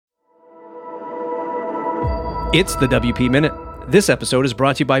It's the WP Minute. This episode is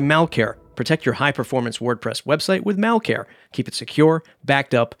brought to you by Malcare. Protect your high-performance WordPress website with Malcare. Keep it secure,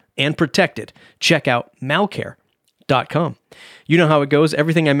 backed up, and protected. Check out malcare.com. You know how it goes.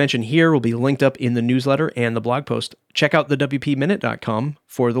 Everything I mention here will be linked up in the newsletter and the blog post. Check out thewpminute.com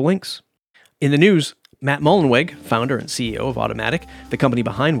for the links. In the news, Matt Mullenweg, founder and CEO of Automatic, the company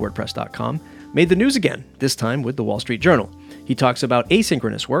behind WordPress.com, made the news again, this time with the Wall Street Journal. He talks about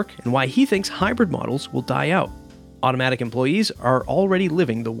asynchronous work and why he thinks hybrid models will die out. Automatic employees are already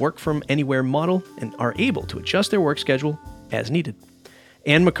living the work-from-anywhere model and are able to adjust their work schedule as needed.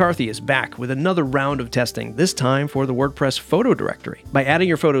 Anne McCarthy is back with another round of testing, this time for the WordPress photo directory. By adding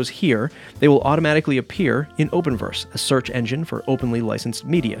your photos here, they will automatically appear in Openverse, a search engine for openly licensed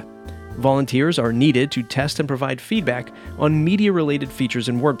media. Volunteers are needed to test and provide feedback on media-related features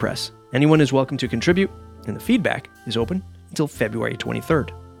in WordPress. Anyone is welcome to contribute, and the feedback is open until February 23rd.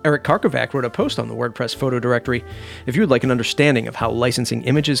 Eric Karkovac wrote a post on the WordPress photo directory. If you would like an understanding of how licensing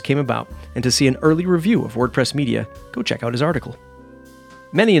images came about and to see an early review of WordPress media, go check out his article.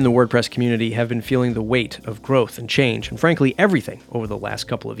 Many in the WordPress community have been feeling the weight of growth and change, and frankly everything, over the last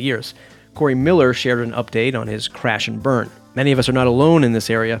couple of years. Corey Miller shared an update on his crash and burn. Many of us are not alone in this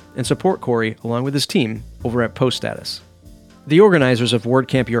area and support Corey along with his team over at Post Status. The organizers of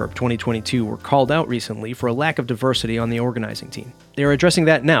WordCamp Europe 2022 were called out recently for a lack of diversity on the organizing team. They are addressing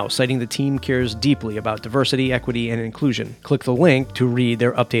that now, citing the team cares deeply about diversity, equity, and inclusion. Click the link to read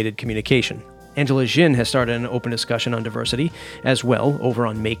their updated communication. Angela Jin has started an open discussion on diversity as well over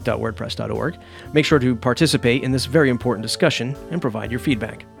on make.wordpress.org. Make sure to participate in this very important discussion and provide your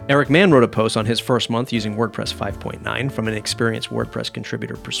feedback. Eric Mann wrote a post on his first month using WordPress 5.9 from an experienced WordPress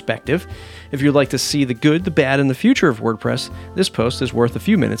contributor perspective. If you'd like to see the good, the bad, and the future of WordPress, this post is worth a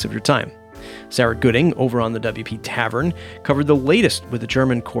few minutes of your time. Sarah Gooding, over on the WP Tavern, covered the latest with the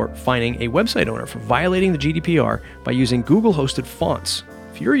German court fining a website owner for violating the GDPR by using Google-hosted fonts.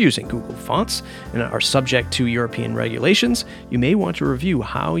 If you're using Google fonts and are subject to European regulations, you may want to review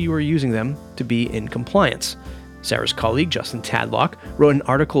how you are using them to be in compliance. Sarah's colleague, Justin Tadlock, wrote an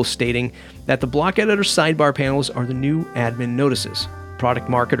article stating that the block editor sidebar panels are the new admin notices. Product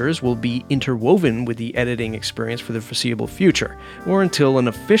marketers will be interwoven with the editing experience for the foreseeable future, or until an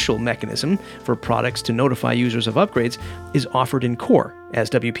official mechanism for products to notify users of upgrades is offered in core,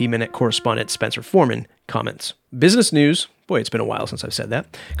 as WP Minute correspondent Spencer Foreman comments. Business news. Boy, it's been a while since I've said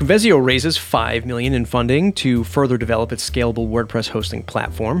that. Convesio raises $5 million in funding to further develop its scalable WordPress hosting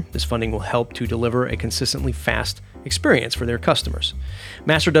platform. This funding will help to deliver a consistently fast experience for their customers.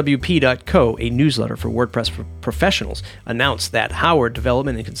 MasterWP.co, a newsletter for WordPress professionals, announced that Howard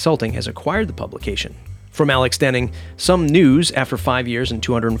Development and Consulting has acquired the publication. From Alex Denning, some news after 5 years and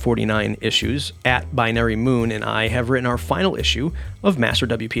 249 issues. At Binary Moon and I have written our final issue of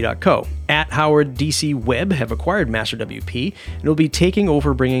MasterWP.co. At Howard DC Web have acquired MasterWP and will be taking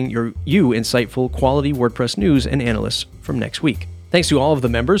over bringing you insightful quality WordPress news and analysts from next week. Thanks to all of the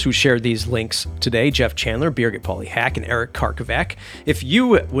members who shared these links today, Jeff Chandler, Birgit Polly Hack, and Eric Karkovac. If you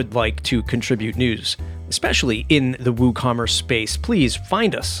would like to contribute news, especially in the WooCommerce space, please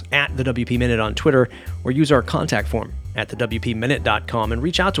find us at the WP Minute on Twitter or use our contact form at thewpminute.com and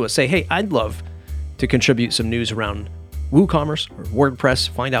reach out to us. Say, hey, I'd love to contribute some news around WooCommerce or WordPress.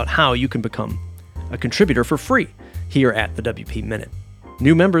 Find out how you can become a contributor for free here at the WP Minute.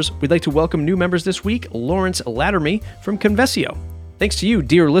 New members, we'd like to welcome new members this week, Lawrence Lattermy from Convesio. Thanks to you,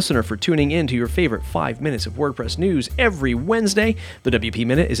 dear listener, for tuning in to your favorite 5 minutes of WordPress news every Wednesday. The WP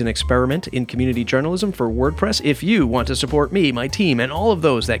Minute is an experiment in community journalism for WordPress. If you want to support me, my team, and all of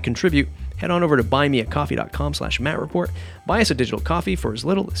those that contribute, head on over to buymeacoffee.com/MattReport. Buy us a digital coffee for as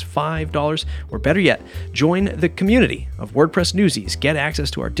little as $5, or better yet, join the community of WordPress newsies. Get access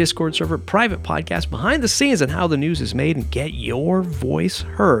to our Discord server, private podcast, behind the scenes on how the news is made, and get your voice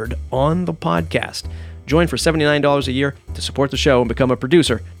heard on the podcast. Join for $79 a year to support the show and become a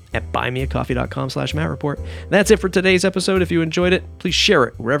producer at buymeacoffee.com/MattReport. That's it for today's episode. If you enjoyed it, please share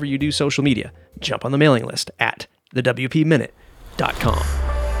it wherever you do social media. Jump on the mailing list at thewpminute.com.